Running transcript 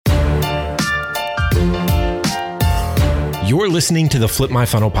You're listening to the Flip My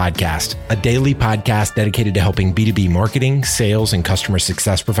Funnel podcast, a daily podcast dedicated to helping B2B marketing, sales, and customer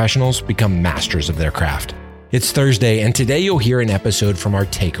success professionals become masters of their craft. It's Thursday, and today you'll hear an episode from our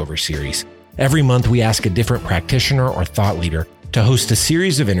Takeover series. Every month, we ask a different practitioner or thought leader to host a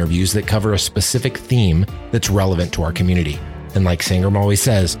series of interviews that cover a specific theme that's relevant to our community. And like Sangram always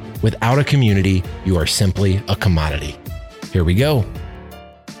says, without a community, you are simply a commodity. Here we go.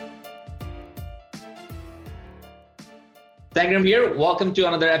 Sangram here. Welcome to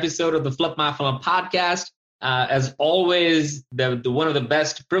another episode of the Flip My Funnel podcast. As always, the one of the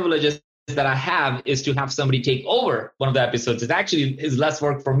best privileges that I have is to have somebody take over one of the episodes. It actually is less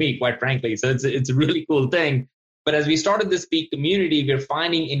work for me, quite frankly. So it's a really cool thing. But as we started this Peak community, we're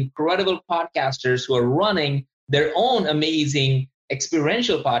finding incredible podcasters who are running their own amazing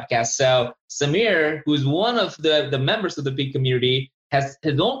experiential podcasts. So Samir, who's one of the members of the Peak community, has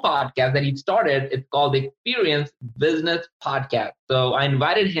his own podcast that he started. It's called the Experience Business Podcast. So I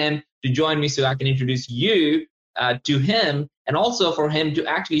invited him to join me so I can introduce you to him, and also for him to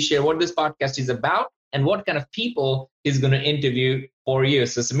actually share what this podcast is about and what kind of people he's going to interview for you.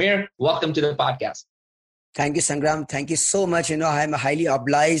 So Samir, welcome to the podcast. Thank you, Sangram. Thank you so much. I'm highly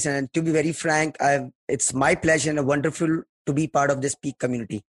obliged, and to be very frank, it's my pleasure and wonderful to be part of this Peak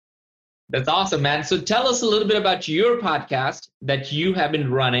community. That's awesome, man. So tell us a little bit about your podcast that you have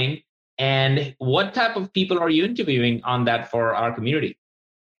been running, and what type of people are you interviewing on that for our community?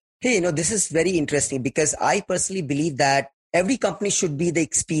 Hey, this is very interesting because I personally believe that every company should be the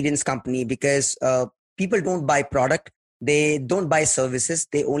experience company, because people don't buy product, they don't buy services,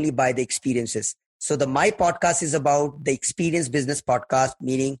 they only buy the experiences. So my podcast is about the experience business podcast,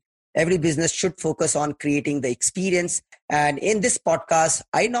 meaning every business should focus on creating the experience. And in this podcast,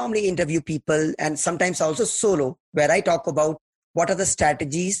 I normally interview people, and sometimes also solo, where I talk about what are the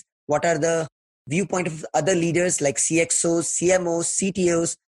strategies, what are the viewpoint of other leaders like CXOs, CMOs,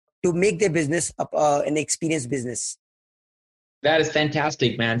 CTOs to make their business an experience business. That is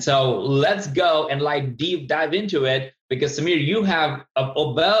fantastic, man. So let's go and deep dive into it, because Samir, you have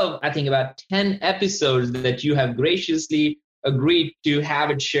above, I think, about 10 episodes that you have graciously agreed to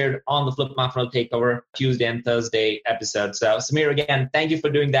have it shared on the Flip My Funnel Takeover Tuesday and Thursday episode. So Samir, again, thank you for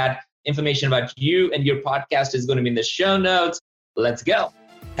doing that. Information about you and your podcast is going to be in the show notes. Let's go.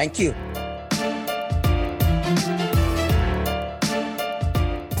 Thank you.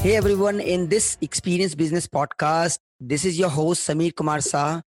 Hey everyone, in this Experience Business podcast, this is your host Samir Kumar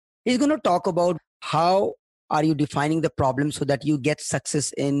Sah. He's going to talk about how are you defining the problem so that you get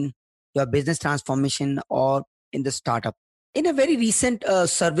success in your business transformation or in the startup. In a very recent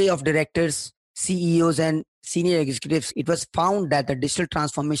survey of directors, CEOs and senior executives, it was found that the digital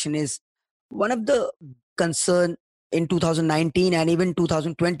transformation is one of the concern in 2019 and even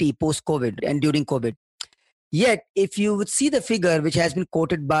 2020 post-COVID and during COVID. Yet, if you would see the figure which has been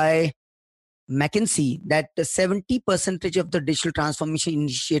quoted by McKinsey, that the 70% of the digital transformation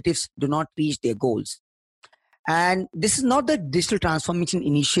initiatives do not reach their goals. And this is not the digital transformation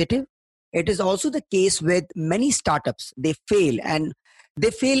initiative. It is also the case with many startups. They fail, and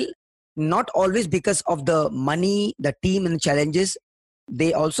they fail not always because of the money, the team, and the challenges.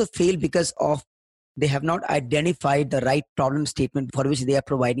 They also fail because of they have not identified the right problem statement for which they are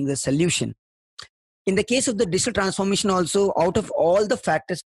providing the solution. In the case of the digital transformation also, out of all the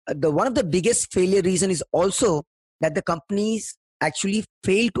factors, one of the biggest failure reason is also that the companies actually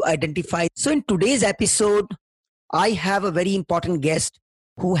fail to identify. So in today's episode, I have a very important guest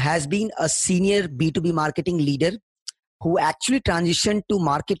who has been a senior B2B marketing leader, who actually transitioned to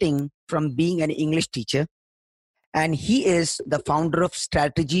marketing from being an English teacher. And he is the founder of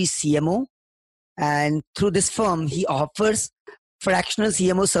Strategy CMO. And through this firm, he offers fractional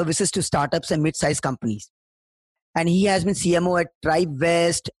CMO services to startups and mid-sized companies. And he has been CMO at Tribe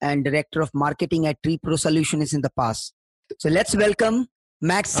West and Director of Marketing at Tree Pro Solutions in the past. So let's welcome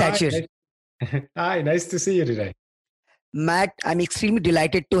Matt Shatcher. Hi, nice to see you today. Matt, I'm extremely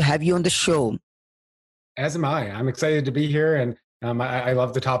delighted to have you on the show. As am I. I'm excited to be here. And I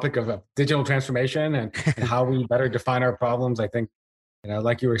love the topic of digital transformation and how we better define our problems. I think,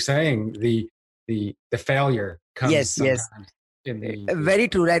 like you were saying, the failure comes sometimes. Very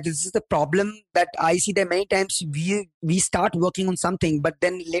true, right? This is the problem that I see that many times we start working on something, but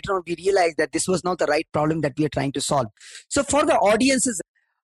then later on we realize that this was not the right problem that we are trying to solve. So for the audiences,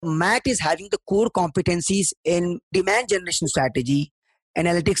 Matt is having the core competencies in demand generation strategy,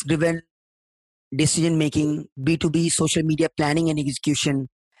 analytics driven decision making, B2B, social media planning and execution.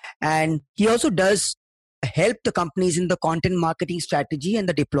 And he also does help the companies in the content marketing strategy and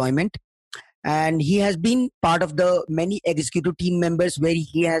the deployment. And he has been part of the many executive team members where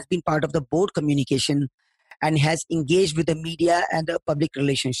he has been part of the board communication and has engaged with the media and the public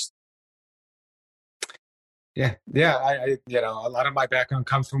relations. Yeah. A lot of my background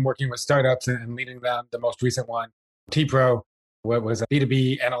comes from working with startups and leading them. The most recent one, T-Pro, what was a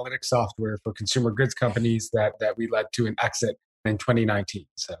B2B analytics software for consumer goods companies that we led to an exit in 2019.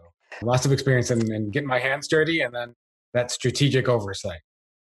 So lots of experience in getting my hands dirty and then that strategic oversight.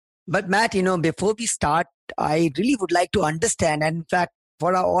 But Matt, before we start, I really would like to understand, and in fact,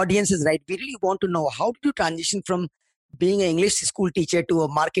 for our audiences, right, we really want to know, how did you transition from being an English school teacher to a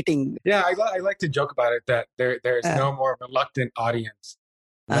marketing? Yeah, I like to joke about it that there's no more reluctant audience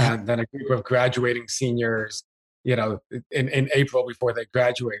than a group of graduating seniors, in April before they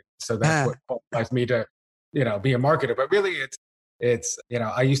graduate. So that's what qualifies me to, be a marketer. But really, it's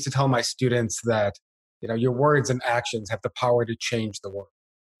I used to tell my students that, your words and actions have the power to change the world.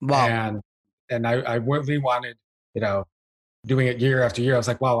 Wow. And I really wanted, doing it year after year. I was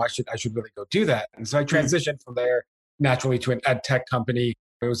like, wow, I should really go do that. And so I transitioned from there naturally to an ed tech company.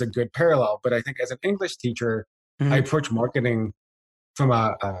 It was a good parallel. But I think as an English teacher, I approach marketing from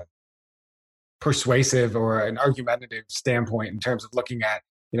a persuasive or an argumentative standpoint in terms of looking at,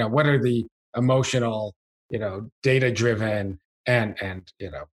 what are the emotional, data driven and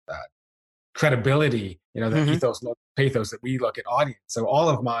credibility, the pathos that we look at audience. So all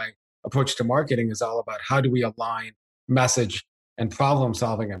of my approach to marketing is all about how do we align message and problem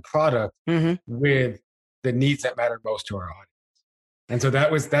solving and product with the needs that matter most to our audience. And so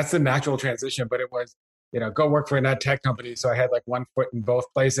that's the natural transition, but it was, go work for an ed tech company. So I had like one foot in both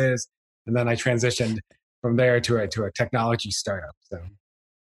places. And then I transitioned from there to a technology startup. So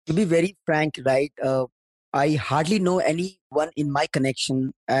to be very frank, right, I hardly know anyone in my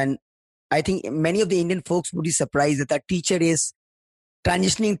connection. And I think many of the Indian folks would be surprised that a teacher is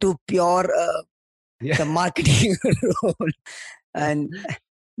transitioning to pure the marketing role.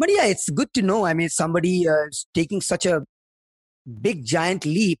 But yeah, it's good to know. I mean, somebody is taking such a big giant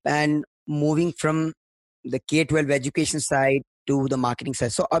leap and moving from the K-12 education side to the marketing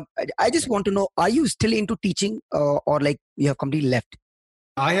side. So I just want to know, are you still into teaching or like you have completely left?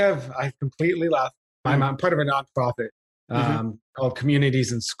 I've completely left. I'm part of a nonprofit called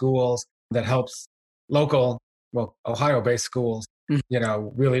Communities in Schools that helps local, Ohio-based schools,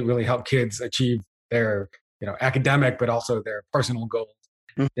 really, really help kids achieve their, academic, but also their personal goals.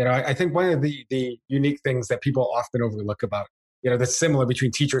 I think one of the unique things that people often overlook about, that's similar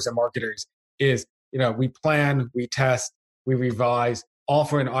between teachers and marketers is, we plan, we test, we revise, all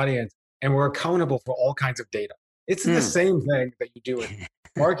for an audience, and we're accountable for all kinds of data. It's the same thing that you do in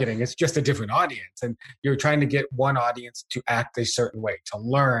marketing. It's just a different audience. And you're trying to get one audience to act a certain way, to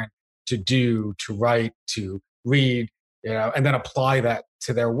learn, to do, to write, to read, and then apply that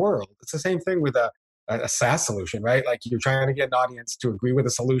to their world. It's the same thing with a SaaS solution, right? Like you're trying to get an audience to agree with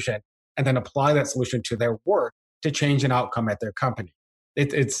a solution and then apply that solution to their work to change an outcome at their company.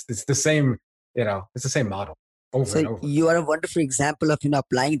 It's the same, it's the same model over and over. You are a wonderful example of,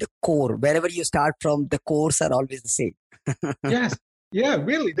 applying the core. Wherever you start from, the cores are always the same. Yes. Yeah,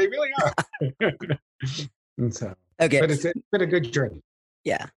 really. They really are. And so, okay. But it's been a good journey.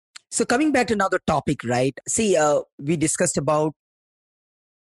 Yeah. So coming back to another topic, right? See, we discussed about,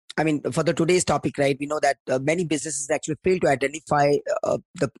 for the today's topic, right? We know that many businesses actually fail to identify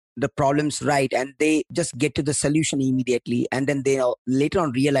the problems, right? And they just get to the solution immediately. And then they later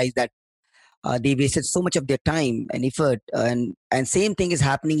on realize that they wasted so much of their time and effort. And same thing is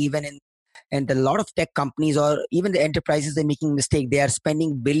happening even in a lot of tech companies or even the enterprises. They're making mistake. They are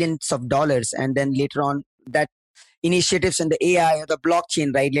spending billions of dollars. And then later on that initiatives in the AI or the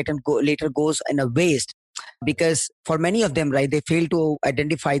blockchain, right, later goes in a waste. Because for many of them, right, they fail to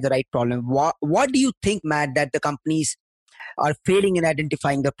identify the right problem. What do you think, Matt, that the companies are failing in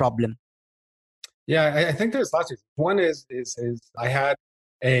identifying the problem? Yeah, I think there's lots of. One is I had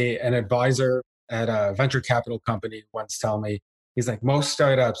an advisor at a venture capital company once tell me, he's like, most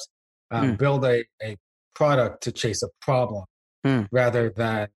startups build a product to chase a problem rather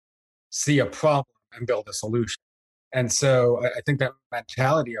than see a problem and build a solution. And so I think that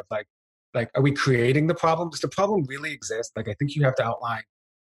mentality of like, are we creating the problem? Does the problem really exist? Like, I think you have to outline,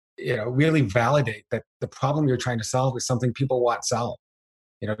 really validate that the problem you're trying to solve is something people want solved.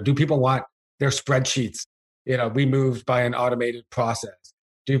 Do people want their spreadsheets, removed by an automated process?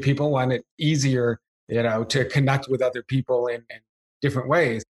 Do people want it easier, to connect with other people in different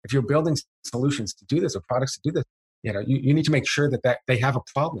ways? If you're building solutions to do this or products to do this, you need to make sure that they have a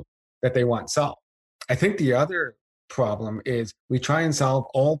problem that they want solved. I think the other problem is we try and solve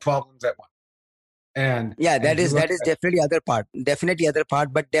all problems at once. And yeah, that is definitely other part. Definitely other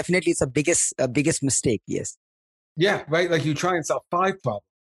part, but definitely it's a biggest mistake. Yes. Yeah, right. Like you try and solve 5 problems,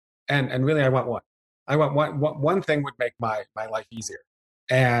 and really I want one. one thing would make my life easier.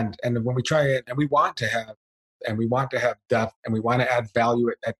 And when we try it, and we want to have depth, and we want to add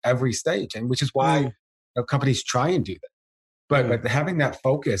value at every stage, and which is why companies try and do that. But having that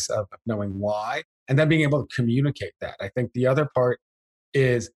focus of knowing why, and then being able to communicate that. I think the other part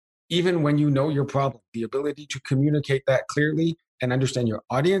is, even when you know your problem, the ability to communicate that clearly and understand your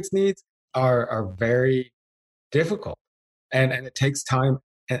audience needs are very difficult. And it takes time.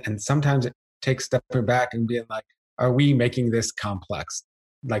 And sometimes it takes stepping back and being like, are we making this complex?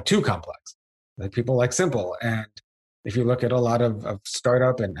 Like too complex? Like people like simple. And if you look at a lot of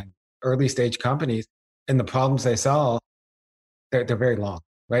startup and early stage companies, and the problems they solve, they're very long,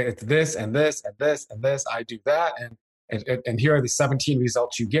 right? It's this and this and this and this. I do that, and here are the 17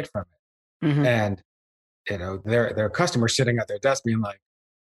 results you get from it. Mm-hmm. And their customers sitting at their desk being like,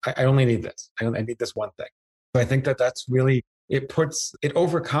 I only need this. I need this one thing. So I think that's really, it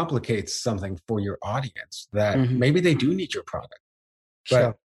overcomplicates something for your audience that maybe they do need your product.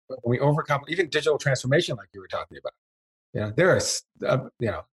 But when we overcomplicate, even digital transformation, like you were talking about, there are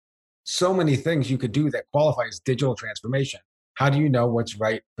so many things you could do that qualify as digital transformation. How do you know what's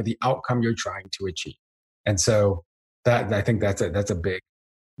right for the outcome you're trying to achieve? And so that, I think that's a big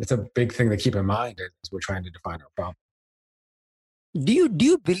thing to keep in mind as we're trying to define our problem. Do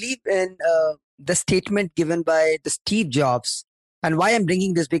you believe in the statement given by the Steve Jobs? And why I'm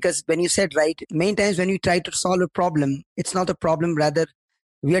bringing this, because when you said, right, many times when we try to solve a problem, it's not a problem. Rather,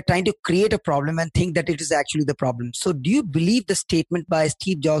 we are trying to create a problem and think that it is actually the problem. So do you believe the statement by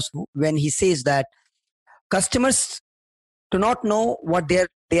Steve Jobs when he says that customers do not know what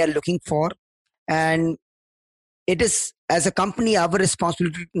they are looking for, and it is, as a company, our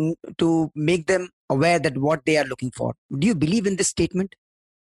responsibility to make them aware that what they are looking for? Do you believe in this statement?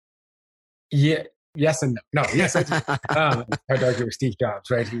 Yeah. Yes and no. No. Yes, I do. Hard to argue with Steve Jobs,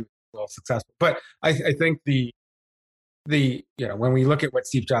 right? He was well successful. But I think the when we look at what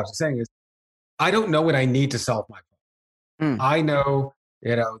Steve Jobs is saying is, I don't know what I need to solve my problem. I know,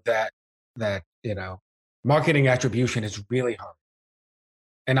 that marketing attribution is really hard.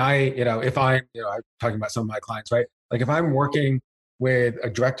 And if I'm talking about some of my clients, right? Like if I'm working with a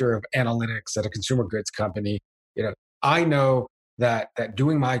director of analytics at a consumer goods company, I know that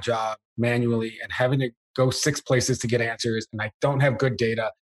doing my job manually and having to go 6 places to get answers, and I don't have good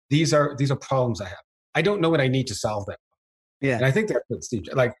data, these are problems I have. I don't know what I need to solve them. Yeah. And I think that's what Steve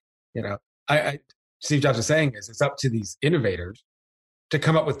Jobs is saying is, it's up to these innovators to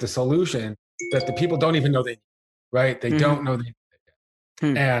come up with the solution that the people don't even know they need, right? They don't know they need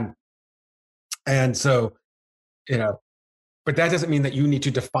it. And so, but that doesn't mean that you need to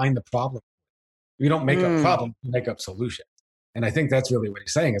define the problem. You don't make up problems, you make up solutions. And I think that's really what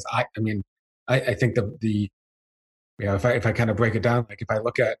he's saying is, I think if I kind of break it down, like if I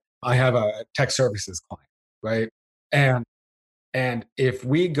look at, I have a tech services client, right? And if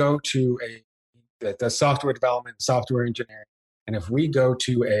we go to the software development, software engineering, and if we go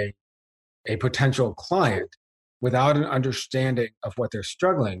to a potential client without an understanding of what they're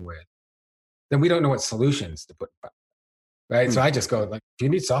struggling with, then we don't know what solutions to put in front of them, right? So I just go like, do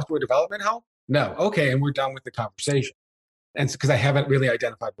you need software development help? No. Okay. And we're done with the conversation. And because I haven't really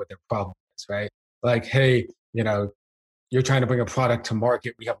identified what their problem is, right? Like, hey, you're trying to bring a product to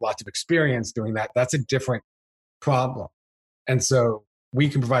market. We have lots of experience doing that. That's a different problem. And so we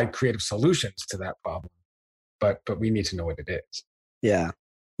can provide creative solutions to that problem, but we need to know what it is. Yeah,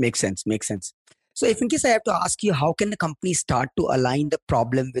 makes sense. So if in case I have to ask you, how can the company start to align the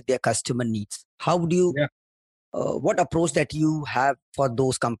problem with their customer needs? How do you, what approach that you have for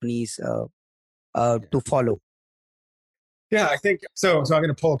those companies to follow? Yeah, I think so. I'm going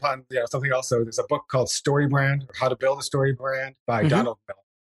to pull upon something else. So there's a book called Story Brand, or How to Build a Story Brand by Donald Miller.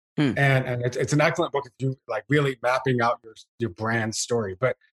 And it's an excellent book if you like really mapping out your brand story.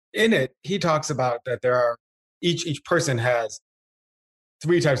 But in it, he talks about that there are each person has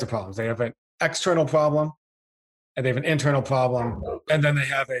 3 types of problems. They have an external problem, and they have an internal problem, and then they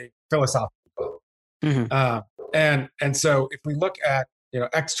have a philosophical problem. And so if we look at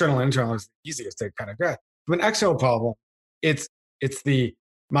external and internal is the easiest to kind of get. From an external problem, it's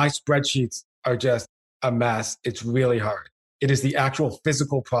my spreadsheets are just a mess. It's really hard. It is the actual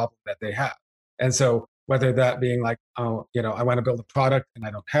physical problem that they have. And so whether that being like, I want to build a product and I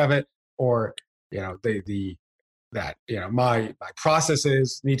don't have it, or, my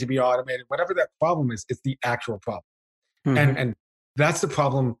processes need to be automated, whatever that problem is, it's the actual problem. And that's the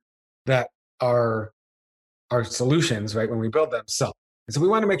problem that our solutions, right, when we build them, solve. And so we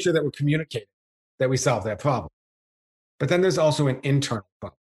want to make sure that we're communicating that we solve that problem. But then there's also an internal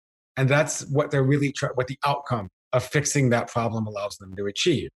problem. And that's what they're really what the outcome of fixing that problem allows them to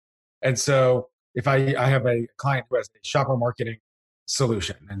achieve. And so if I have a client who has a shopper marketing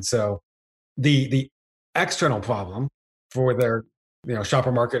solution, and so the external problem for their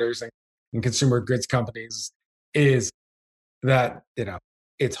shopper marketers and consumer goods companies is that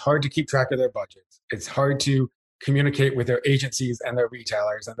it's hard to keep track of their budgets. It's hard to communicate with their agencies and their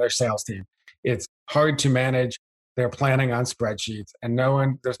retailers and their sales team. It's hard to manage their planning on spreadsheets, and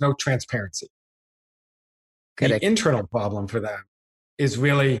there's no transparency. Correct. The internal problem for them is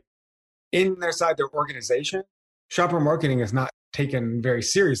really in their organization. Shopper marketing is not taken very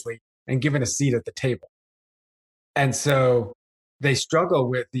seriously and given a seat at the table. And so they struggle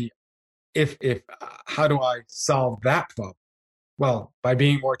with how do I solve that problem? Well, by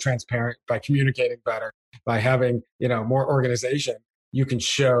being more transparent, by communicating better, by having, more organization, you can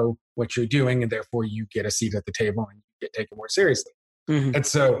show what you're doing, and therefore you get a seat at the table and you get taken more seriously. Mm-hmm. And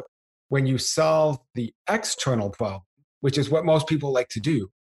so when you solve the external problem, which is what most people like to do,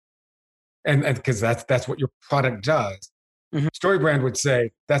 and because that's what your product does, mm-hmm. StoryBrand would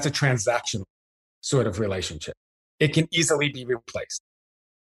say that's a transactional sort of relationship. It can easily be replaced,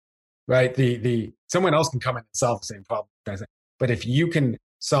 right? Someone else can come in and solve the same problem, but if you can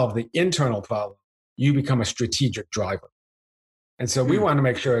solve the internal problem, you become a strategic driver. And so we want to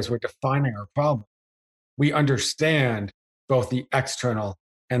make sure, as we're defining our problem, we understand both the external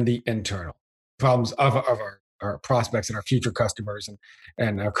and the internal problems of our prospects and our future customers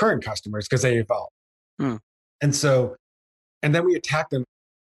and our current customers, because they evolve. And then we attack them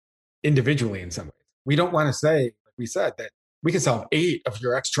individually in some ways. We don't want to say, like we said, that we can solve 8 of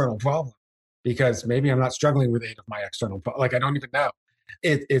your external problems, because maybe I'm not struggling with 8 of my external problems. Like, I don't even know.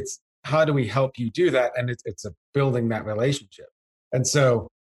 It's how do we help you do that? And it's a building that relationship. And so,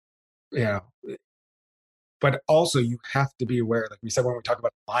 but also you have to be aware, like we said, when we talk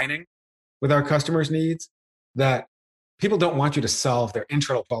about aligning with our customers' needs, that people don't want you to solve their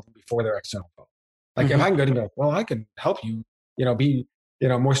internal problem before their external problem. Like, if I can go to them, well, I can help you, be,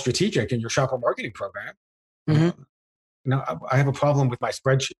 more strategic in your shopper marketing program. I have a problem with my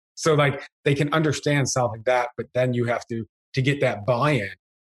spreadsheet. So like, they can understand solving that, but then you have to get that buy-in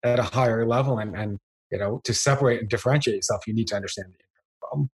at a higher level, and to separate and differentiate yourself, you need to understand the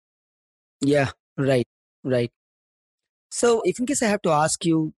problem. Yeah, right. So if in case I have to ask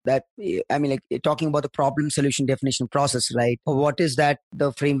you that, talking about the problem solution definition process, right? What is that,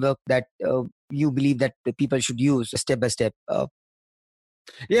 the framework that you believe that the people should use step by step?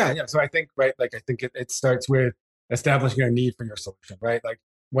 Yeah. So I think, right, like, I think it starts with establishing a need for your solution, right? Like,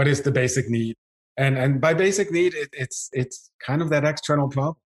 what is the basic need? And by basic need, it's kind of that external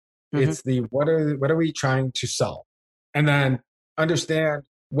problem. It's what are we trying to solve? And then understand,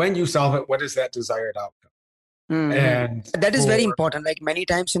 when you solve it, what is that desired outcome? And that is very important. Like, many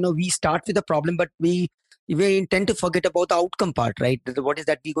times, we start with the problem, but we tend to forget about the outcome part, right? What is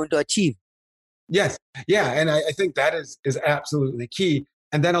that we're going to achieve? Yes. Yeah. And I think that is absolutely key.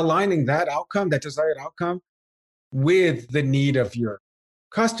 And then aligning that outcome, that desired outcome, with the need of your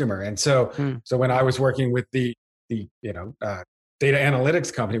customer. And so when I was working with the data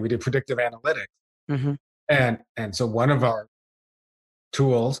analytics company, we did predictive analytics. And so one of our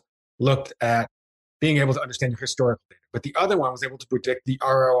tools looked at being able to understand your historical data, but the other one was able to predict the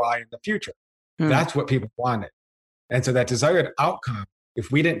ROI in the future. That's what people wanted. And so that desired outcome,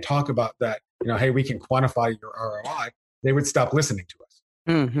 if we didn't talk about that, hey, we can quantify your ROI, they would stop listening to us,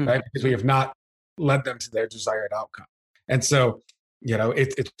 right? Because we have not led them to their desired outcome. And so,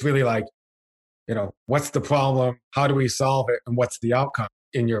 it's really like, what's the problem? How do we solve it? And what's the outcome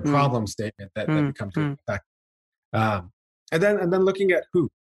in your problem statement that becomes effective? And then looking at who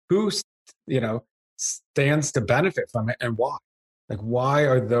stands to benefit from it, and why. Like, why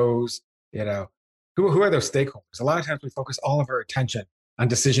are those, who are those stakeholders? A lot of times we focus all of our attention on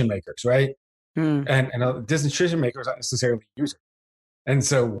decision makers, right? And decision makers aren't necessarily users. And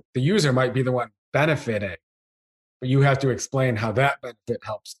so the user might be the one benefiting, but you have to explain how that benefit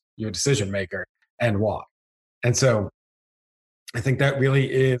helps your decision maker and why. And so I think that really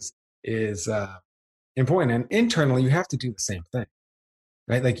is important. And internally, you have to do the same thing,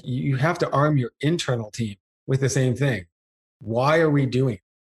 right? Like, you have to arm your internal team with the same thing. Why are we doing it?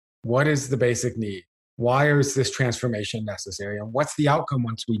 What is the basic need? Why is this transformation necessary? And what's the outcome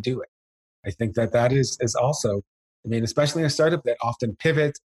once we do it? I think that is also, especially in a startup that often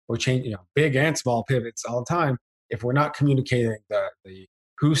pivots or change, big and small pivots all the time. If we're not communicating the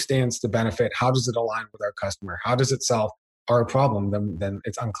who stands to benefit, how does it align with our customer? How does it solve our problem? Then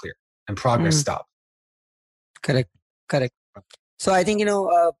it's unclear, and progress stops. Correct. So I think,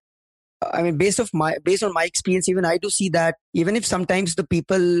 based on my experience, even I do see that even if sometimes the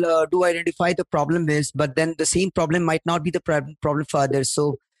people do identify the problem is, but then the same problem might not be the problem for others.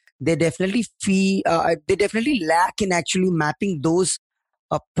 So they definitely they definitely lack in actually mapping those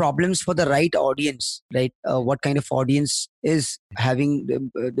problems for the right audience, right? What kind of audience is having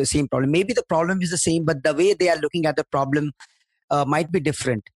the same problem? Maybe the problem is the same, but the way they are looking at the problem might be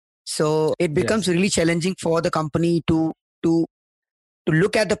different. So it becomes Yes. really challenging for the company to to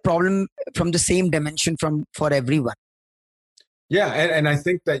look at the problem from the same dimension for everyone. Yeah, and I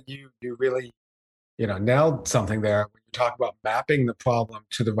think that you really nailed something there when you talk about mapping the problem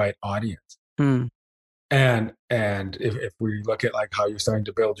to the right audience. Hmm. And if we look at like how you're starting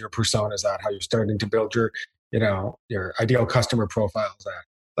to build your personas out, how you're starting to build your ideal customer profiles out,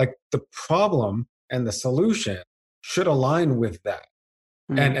 like the problem and the solution should align with that.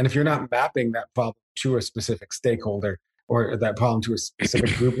 Hmm. And if you're not mapping that problem to a specific stakeholder or that problem to a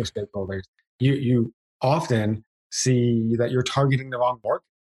specific group of stakeholders, you often see that you're targeting the wrong market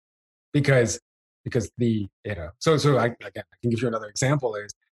because so I can give you another example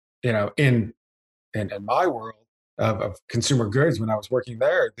is in my world of consumer goods when I was working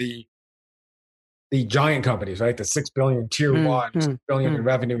there, the giant companies, right, the 6 billion tier Hmm. one, Hmm. 6 billion in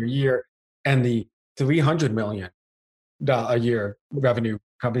revenue a year, and the 300 million a year revenue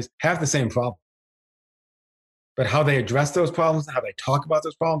companies have the same problem. But how they address those problems and how they talk about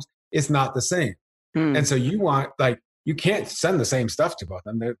those problems is not the same. Hmm. And so you can't send the same stuff to both of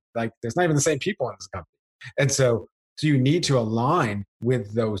them. They're like, there's not even the same people in this company. And so you need to align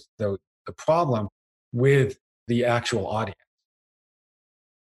with the problem with the actual audience.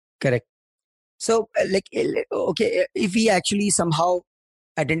 Correct. So, okay, if we actually somehow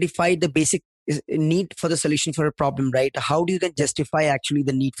identify the basic need for the solution for a problem, right? How do you then justify actually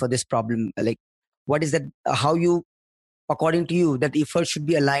the need for this problem? Like, what is that? How you, according to you, that effort should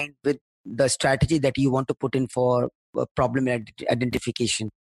be aligned with the strategy that you want to put in for problem identification?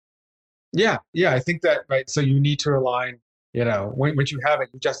 Yeah, I think that, right. So you need to align, once you have it,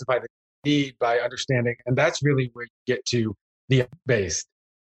 you justify the need by understanding. And that's really where you get to the based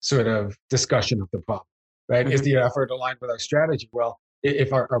sort of discussion of the problem, right? Is Mm-hmm. the effort aligned with our strategy? Well,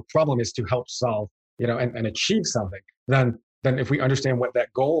 if our problem is to help solve, and achieve something, then if we understand what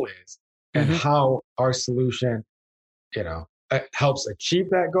that goal is and Mm-hmm. how our solution, helps achieve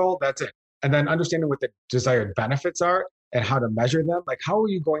that goal, that's it. And then understanding what the desired benefits are and how to measure them. Like, how are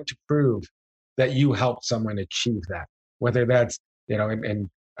you going to prove that you helped someone achieve that? Whether that's, in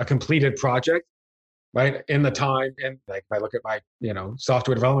a completed project, right? In the time, and like if I look at my,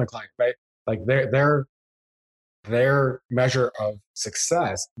 software development client, right? Like their measure of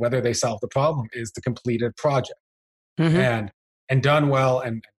success, whether they solve the problem, is the completed project Mm-hmm. and done well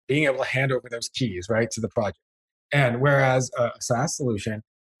and being able to hand over those keys, right, to the project. And whereas a SaaS solution,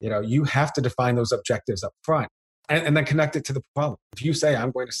 you have to define those objectives up front and then connect it to the problem. If you say,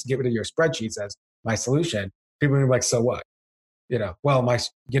 I'm going to get rid of your spreadsheets as my solution, people are like, so what? Well, my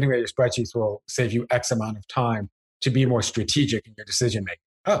getting rid of your spreadsheets will save you X amount of time to be more strategic in your decision making.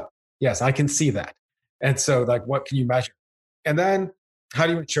 Oh, yes, I can see that. And so, like, what can you measure? And then how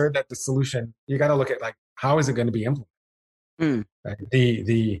do you ensure that the solution, you got to look at like, how is it going to be implemented? Mm.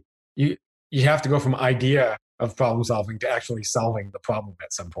 Right? You you have to go from idea of problem solving to actually solving the problem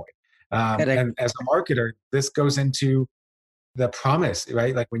at some point. Correct. And as a marketer, this goes into the promise,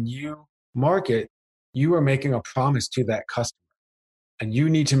 right? Like when you market, you are making a promise to that customer, and you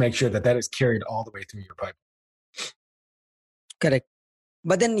need to make sure that that is carried all the way through your pipeline. Correct.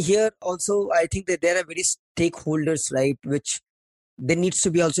 But then here also, I think that there are various stakeholders, right, which there needs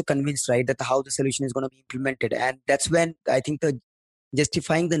to be also convinced, right, that how the solution is going to be implemented. And that's when I think the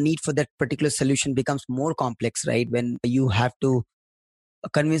justifying the need for that particular solution becomes more complex, right? When you have to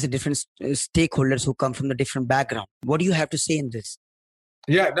convince the different stakeholders who come from the different background. What do you have to say in this?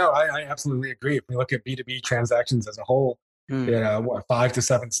 Yeah, no, I absolutely agree. If we look at B2B transactions as a whole, Hmm. 5 to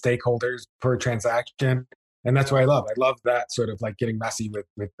 7 stakeholders per transaction. And that's what I love. I love that sort of like getting messy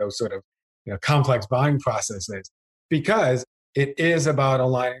with those sort of complex buying processes, because it is about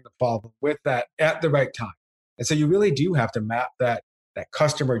aligning the problem with that at the right time. And so you really do have to map that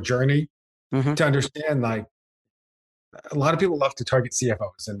customer journey Mm-hmm. to understand, like, a lot of people love to target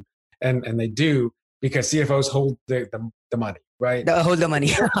CFOs, and they do, because CFOs hold the money, right? Hold the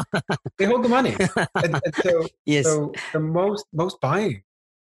money. They hold the money. And so, Yes. so the most buying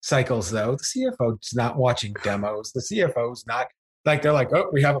cycles, though, the CFO's not watching demos. The CFO's not, like, they're like, oh,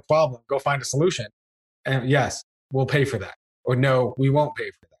 we have a problem, go find a solution. And yes, we'll pay for that. Or no, we won't pay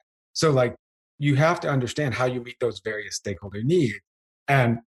for that. So, like, you have to understand how you meet those various stakeholder needs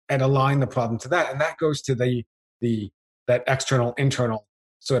and align the problem to that. And that goes to the that external internal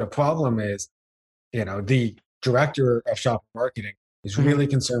sort of problem is, the director of shopper marketing is Mm-hmm. really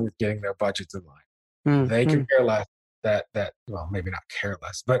concerned with getting their budgets in line. They Mm-hmm. could care less well, maybe not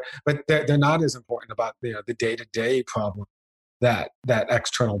careless, but they're not as important about the day-to-day problem, that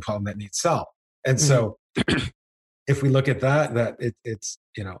external problem that needs solved. And so if we look at that it's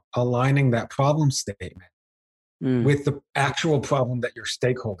aligning that problem statement with the actual problem that your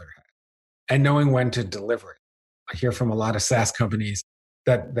stakeholder had, and knowing when to deliver it. I hear from a lot of SaaS companies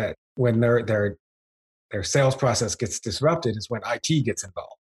that when their sales process gets disrupted is when IT gets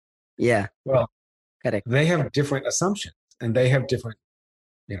involved. Yeah. Well, correct. They have different assumptions, and they have different,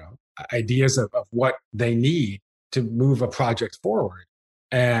 ideas of what they need to move a project forward.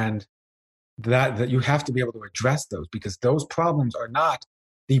 And that you have to be able to address those, because those problems are not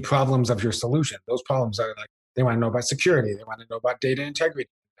the problems of your solution. Those problems are like, they want to know about security. They want to know about data integrity,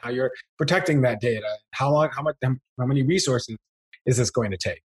 how you're protecting that data, how many resources is this going to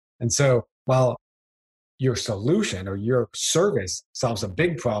take? And so while your solution or your service solves a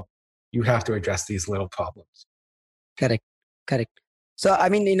big problem, you have to address these little problems. Correct. So I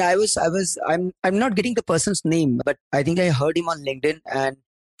mean, I'm not getting the person's name, but I think I heard him on LinkedIn, and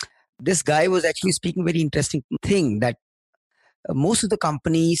this guy was actually speaking very interesting thing that most of the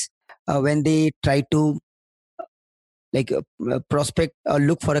companies, when they try to prospect or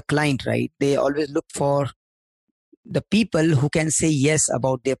look for a client, right, they always look for the people who can say yes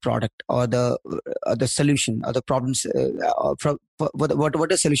about their product or the solution or the problems, what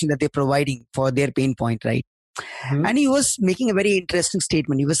the solution that they're providing for their pain point, right? And he was making a very interesting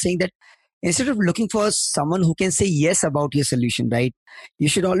statement. He was saying that instead of looking for someone who can say yes about your solution, right, you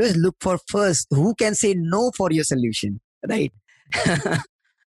should always look for first who can say no for your solution, right?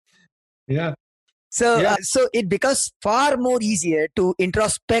 Yeah. So it becomes far more easier to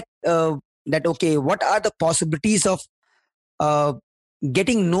introspect that, okay, what are the possibilities of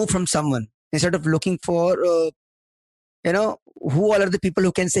getting no from someone, instead of looking for who all are the people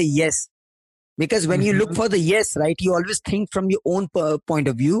who can say yes. Because when you look for the yes, right, you always think from your own point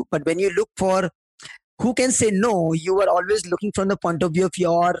of view. But when you look for who can say no, you are always looking from the point of view of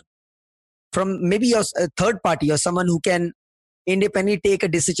from maybe your third party or someone who can independently take a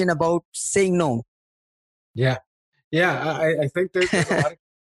decision about saying no. Yeah. I think there's a lot of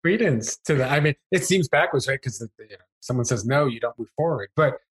credence to that. I mean, it seems backwards, right? Because someone says no, you don't move forward.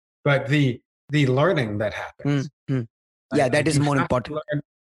 But the learning that happens, yeah, that is more important.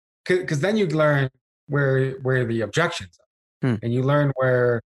 Because then you learn where the objections are, and you learn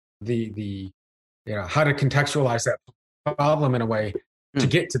where the how to contextualize that problem in a way to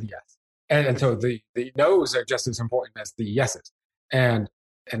get to the yes. And so the no's are just as important as the yeses, and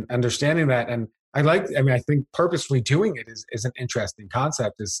understanding that. And I think purposefully doing it is an interesting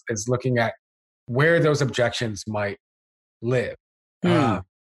concept, is looking at where those objections might live.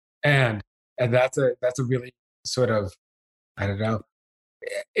 And that's a really sort of, I don't know,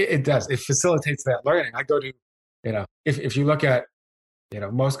 it does. It facilitates that learning. I go to, if you look at,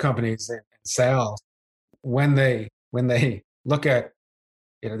 most companies in sales, when they look at,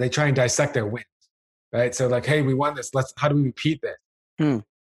 they try and dissect their wins, right? So like, hey, we won this. How do we repeat this?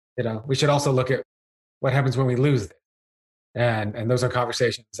 We should also look at what happens when we lose this. And those are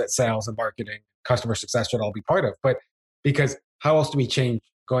conversations that sales and marketing, customer success should all be part of. But because how else do we change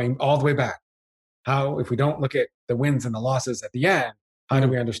going all the way back? How, if we don't look at the wins and the losses at the end, how do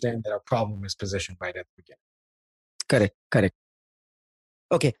we understand that our problem is positioned right at the beginning? Correct.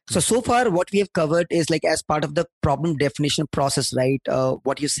 Okay. So far what we have covered is like as part of the problem definition process, right?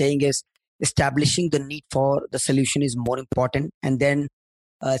 What you're saying is establishing the need for the solution is more important. And then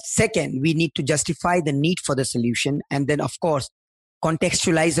second, we need to justify the need for the solution. And then of course,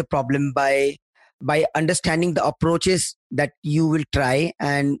 contextualize the problem by understanding the approaches that you will try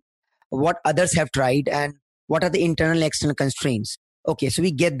and what others have tried and what are the internal and external constraints. Okay, so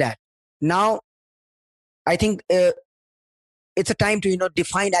we get that. Now, I think it's a time to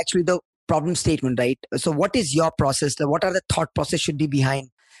define actually the problem statement, right? So what is your process? What are the thought process should be behind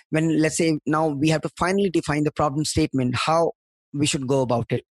when, let's say, now we have to finally define the problem statement, how we should go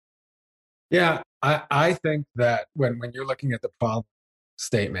about it? Yeah, I think that when you're looking at the problem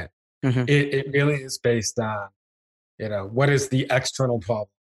statement, it really is based on, what is the external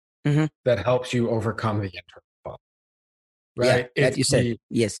problem that helps you overcome the internal problem, right? Yeah, that you said.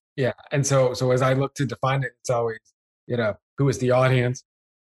 Yes. Yeah. And so as I look to define it, it's always, who is the audience,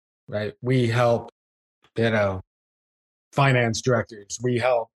 right? We help, finance directors, we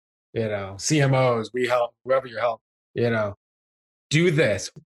help, CMOs, we help whoever you help, do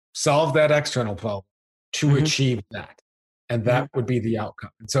this, solve that external problem to achieve that. And that would be the outcome.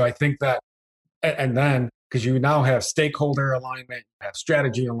 And so I think that, and then, because you now have stakeholder alignment, you have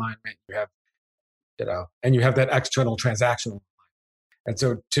strategy alignment, you have, and you have that external transactional alignment. And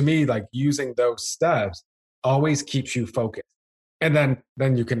so to me, like using those steps always keeps you focused. And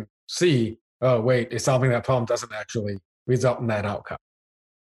then you can see, oh, wait, solving that problem doesn't actually result in that outcome.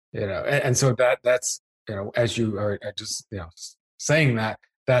 And so that's, as you are just, saying that,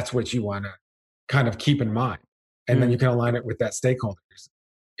 that's what you want to kind of keep in mind. And then you can align it with that stakeholders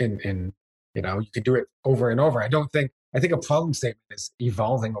in you can do it over and over. I think a problem statement is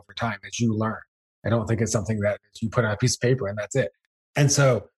evolving over time as you learn. I don't think it's something that you put on a piece of paper and that's it. And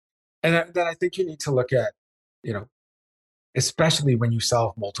so, then I think you need to look at, especially when you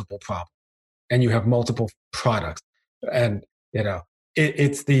solve multiple problems and you have multiple products. And,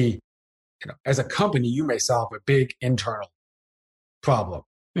 it's the, as a company, you may solve a big internal problem,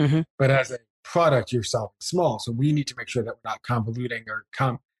 but as a product, you're solving small. So we need to make sure that we're not convoluting or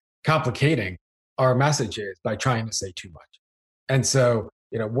complicating our messages by trying to say too much. And so,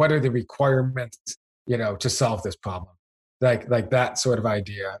 what are the requirements, to solve this problem? Like that sort of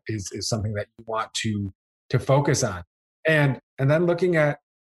idea is something that you want to focus on. And then looking at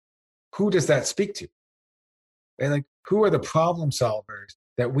who does that speak to? And like, who are the problem solvers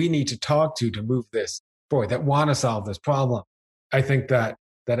that we need to talk to move this forward, that want to solve this problem? I think that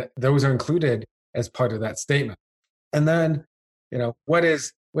those are included as part of that statement. And then, what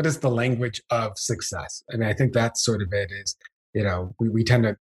is the language of success? I mean, I think that's sort of it is, we tend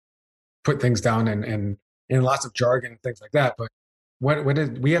to put things down in lots of jargon and things like that. But what is,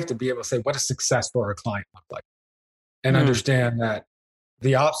 we have to be able to say, what does success for our client look like? And understand that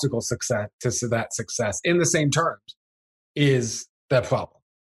the obstacle success to that success in the same terms is that problem.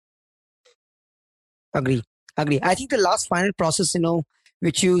 Agree. I think the last final process,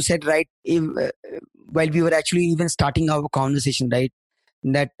 which you said, right, while we were actually even starting our conversation, right,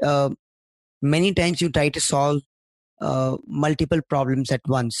 that many times you try to solve multiple problems at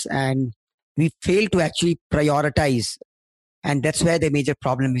once and we fail to actually prioritize. And that's where the major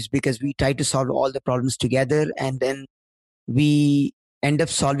problem is, because we try to solve all the problems together and then we end up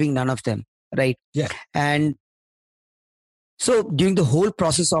solving none of them, right? Yeah. And so during the whole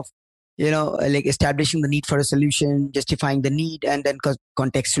process of, like establishing the need for a solution, justifying the need, and then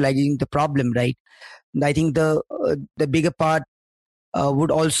contextualizing the problem, right? And I think the bigger part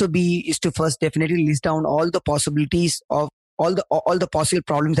would also be is to first definitely list down all the possibilities of all the possible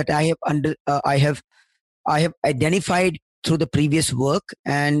problems that I have identified through the previous work,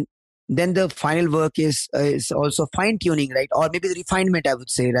 and then the final work is also fine tuning, right? Or maybe the refinement, I would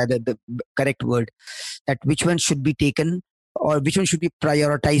say, rather the correct word, that which one should be taken or which one should be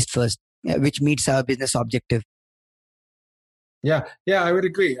prioritized first, which meets our business objective. Yeah, I would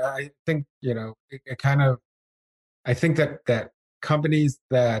agree. I think, it kind of, I think that companies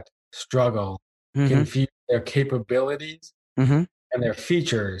that struggle confuse their capabilities and their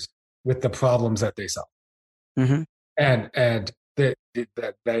features with the problems that they solve. And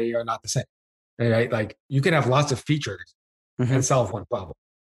that they are not the same, right? Like you can have lots of features and solve one problem.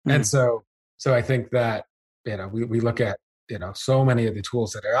 And so I think that, we look at, so many of the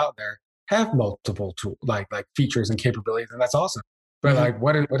tools that are out there have multiple tools, like features and capabilities, and that's awesome. But like,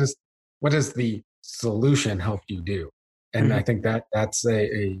 what does the solution help you do? And I think that's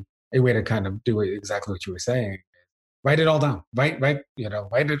a way to kind of do exactly what you were saying. Write it all down, write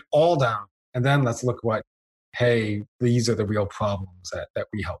it all down. And then let's look hey, these are the real problems that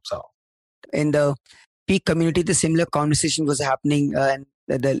we help solve. In the peak community, the similar conversation was happening, and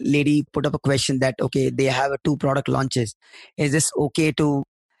the lady put up a question that, okay, they have 2 product launches. Is this okay to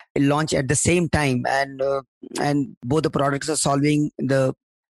launch at the same time? And both the products are solving the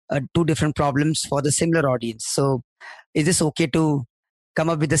 2 different problems for the similar audience. So is this okay to come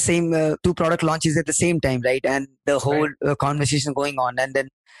up with the same 2 product launches at the same time, right? And the whole conversation going on. And then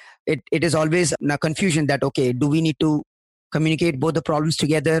it is always a confusion that, okay, do we need to communicate both the problems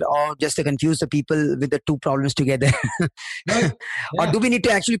together or just to confuse the people with the 2 problems together? Right. Yeah. Or do we need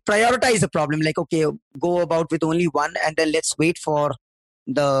to actually prioritize the problem? Like, okay, go about with only one and then let's wait for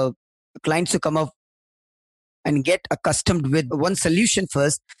the clients to come up and get accustomed with one solution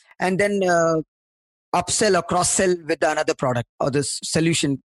first, and then upsell or cross-sell with another product or the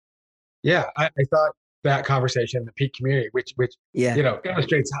solution. Yeah, I thought that conversation, the peak community, which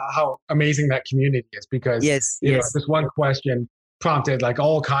illustrates how amazing that community is, because this one question prompted like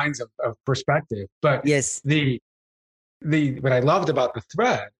all kinds of perspective. But what I loved about the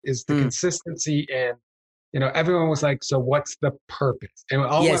thread is the consistency, and everyone was like, so what's the purpose? And it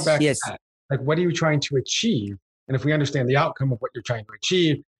all went back to that. Like, what are you trying to achieve? And if we understand the outcome of what you're trying to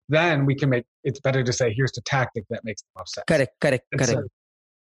achieve, then we can it's better to say, here's the tactic that makes the most sense. Correct.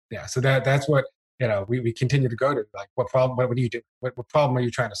 So that's what, we continue to go to, like, what do you do? What problem are you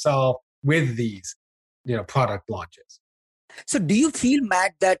trying to solve with these, product launches? So do you feel,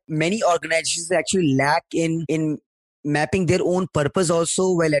 Matt, that many organizations actually lack in mapping their own purpose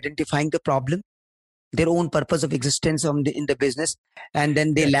also while identifying the problem, their own purpose of existence in the business, and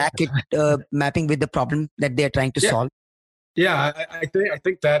then they lack it mapping with the problem that they are trying to solve? Yeah, I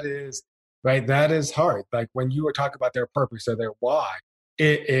think that is right. That is hard. Like when you were talking about their purpose or their why,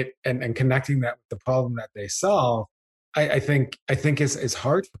 and connecting that with the problem that they solve, I think is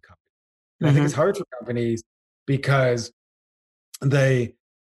hard for companies. And I think it's hard for companies because they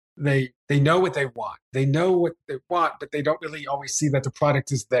know what they want. They know what they want, but they don't really always see that the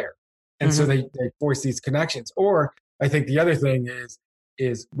product is there. And so they force these connections. Or I think the other thing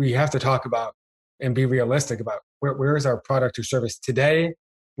is we have to talk about and be realistic about where is our product or service today?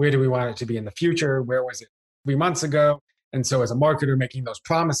 Where do we want it to be in the future? Where was it 3 months ago? And so as a marketer making those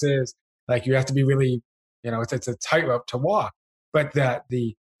promises, like you have to be really, it's a tightrope to walk, but that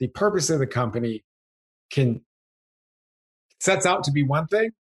the purpose of the company sets out to be one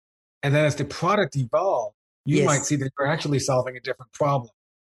thing. And then as the product evolves, you might see that you're actually solving a different problem,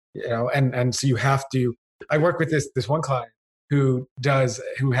 and so you have to, I work with this one client who has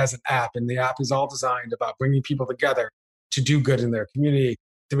an app, and the app is all designed about bringing people together to do good in their community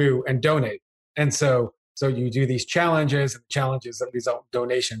and donate. And so you do these challenges, and challenges that result in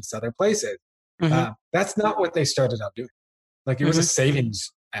donations to other places. That's not what they started out doing. Like it was a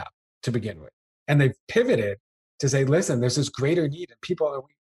savings app to begin with. And they've pivoted to say, listen, there's this greater need and people are,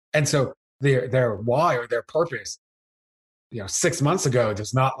 and so their why or their purpose, 6 months ago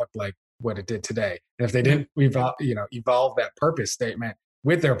does not look like what it did today. And if they didn't evolve that purpose statement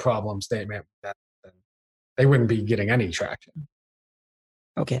with their problem statement, then they wouldn't be getting any traction.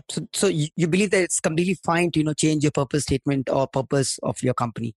 Okay. So you believe that it's completely fine to, change your purpose statement or purpose of your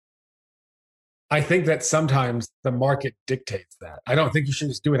company? I think that sometimes the market dictates that. I don't think you should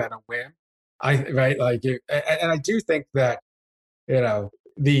just do it on a whim. And I do think that, how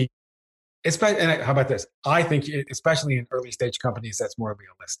about this? I think, especially in early stage companies, that's more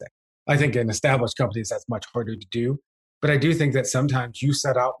realistic. I think in established companies, that's much harder to do. But I do think that sometimes you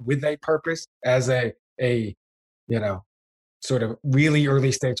set out with a purpose as a sort of really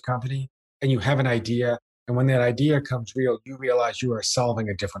early stage company, and you have an idea. And when that idea comes real, you realize you are solving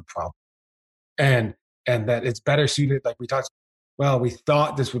a different problem. And that it's better suited, like we talked, well, we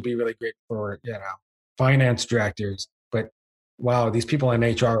thought this would be really great for, finance directors, but wow, these people in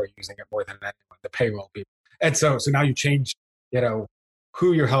HR are using it more than anyone, the payroll people. And so now you change,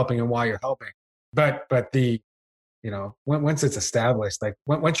 who you're helping and why you're helping. But once it's established, like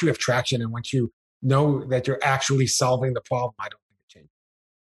once you have traction and once you know that you're actually solving the problem, I don't think it changes.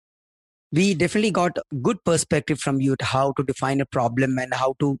 We definitely got good perspective from you to how to define a problem and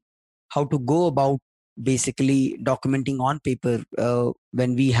how to go about basically documenting on paper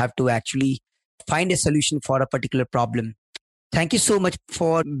when we have to actually find a solution for a particular problem. Thank you so much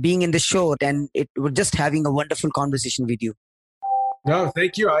for being in the show, and we're just having a wonderful conversation with you. No,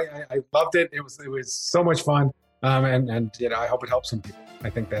 thank you. I loved it. It was so much fun, and I hope it helps some people. I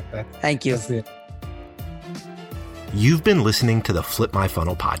think that. Thank you. That's it. You've been listening to the Flip My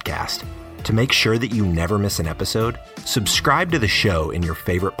Funnel podcast. To make sure that you never miss an episode, subscribe to the show in your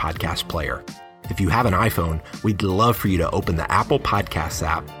favorite podcast player. If you have an iPhone, we'd love for you to open the Apple Podcasts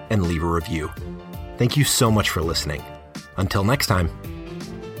app and leave a review. Thank you so much for listening. Until next time.